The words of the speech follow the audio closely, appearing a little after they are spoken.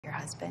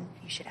husband,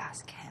 you should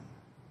ask him.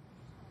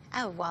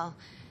 Oh, well,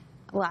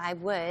 I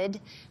would,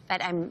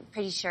 but I'm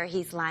pretty sure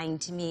he's lying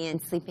to me and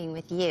sleeping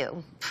with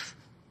you.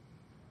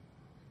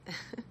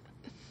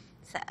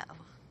 So.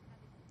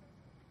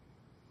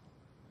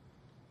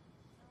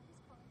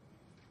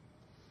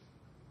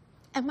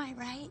 Am I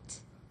right?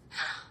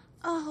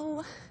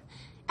 Oh,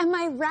 am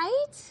I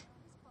right?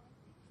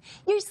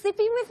 You're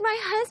sleeping with my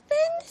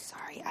husband?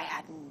 Sorry, I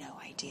had no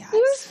idea.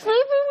 You're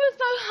sleeping with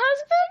my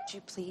husband? Would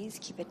you please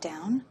keep it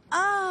down?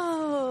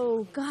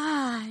 Oh,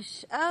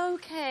 gosh.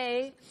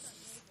 Okay.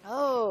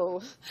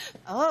 Oh.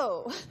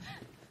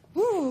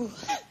 Ooh.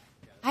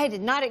 I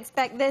did not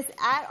expect this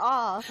at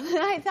all.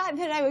 I thought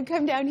that I would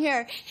come down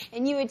here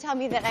and you would tell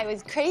me that I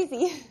was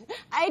crazy.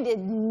 I did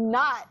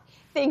not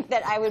think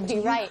that I would be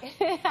right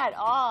at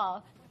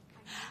all.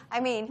 I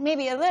mean,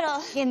 maybe a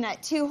little in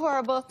that too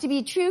horrible to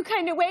be true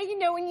kind of way, you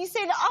know, when you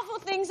say the awful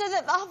thing so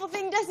that the awful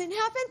thing doesn't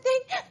happen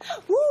thing.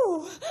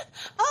 Woo!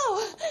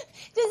 Oh,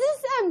 does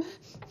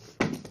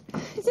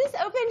this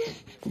open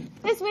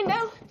this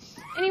window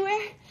anywhere?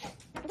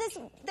 There's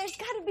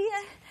got to be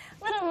a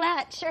little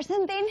latch or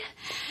something.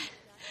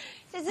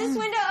 Does this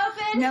window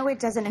open? No, it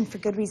doesn't, and for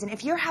good reason.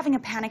 If you're having a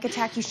panic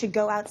attack, you should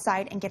go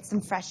outside and get some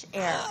fresh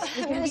air.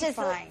 You're going to be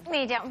fine.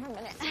 Lay down for a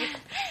minute.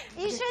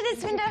 You sure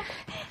this window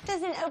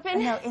doesn't open?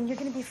 No, and you're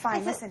going to be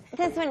fine. Listen.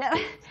 This window.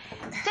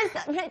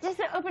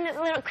 Just open it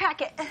a little,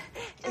 crack it.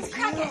 Just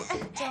crack it.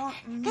 Don't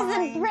Because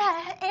the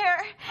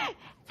air,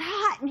 it's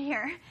hot in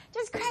here.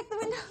 Just crack the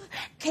window.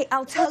 Okay,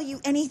 I'll tell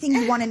you anything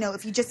you want to know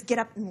if you just get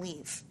up and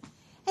leave.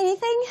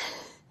 Anything?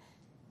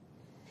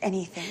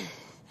 Anything.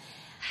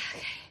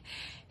 Okay.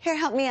 Here,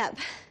 help me up.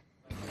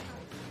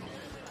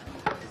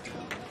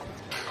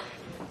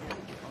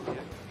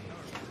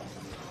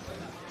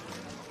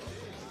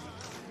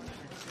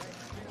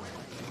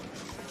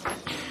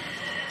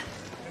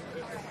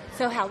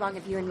 So how long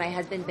have you and my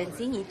husband been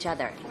seeing each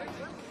other?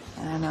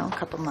 I don't know, a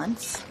couple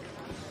months.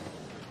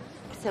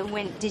 So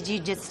when did you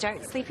just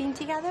start sleeping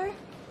together?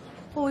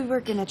 Well, we were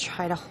going to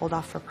try to hold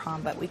off for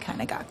prom, but we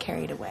kind of got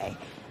carried away.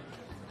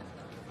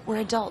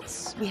 We're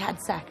adults. We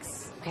had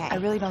sex. Okay. I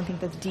really don't think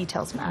that the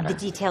details matter. The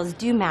details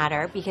do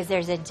matter because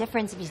there's a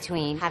difference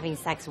between having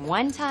sex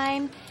one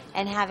time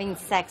and having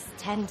sex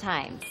 10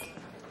 times.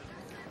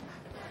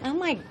 Oh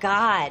my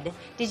God.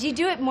 Did you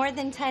do it more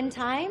than 10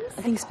 times?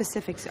 I think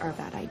specifics are a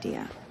bad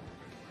idea.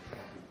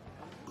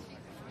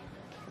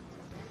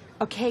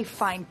 Okay,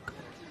 fine.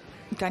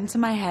 Gun to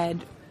my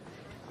head.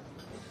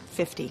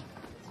 50.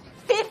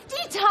 50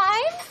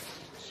 times?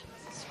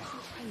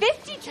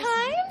 50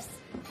 times?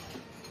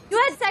 You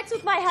had sex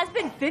with my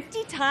husband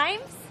 50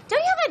 times? Don't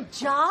you have a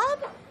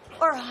job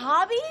or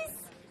hobbies?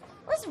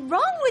 What's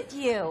wrong with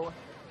you?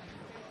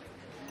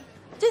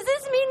 Does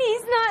this mean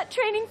he's not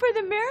training for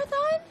the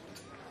marathon?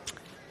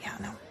 Yeah,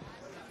 no.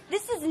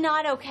 This is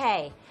not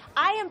okay.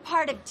 I am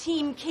part of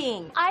Team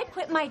King. I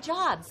quit my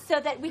job so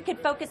that we could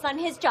focus on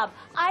his job.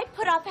 I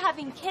put off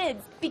having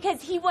kids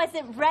because he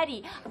wasn't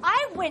ready.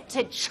 I went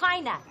to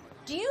China.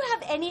 Do you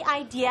have any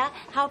idea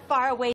how far away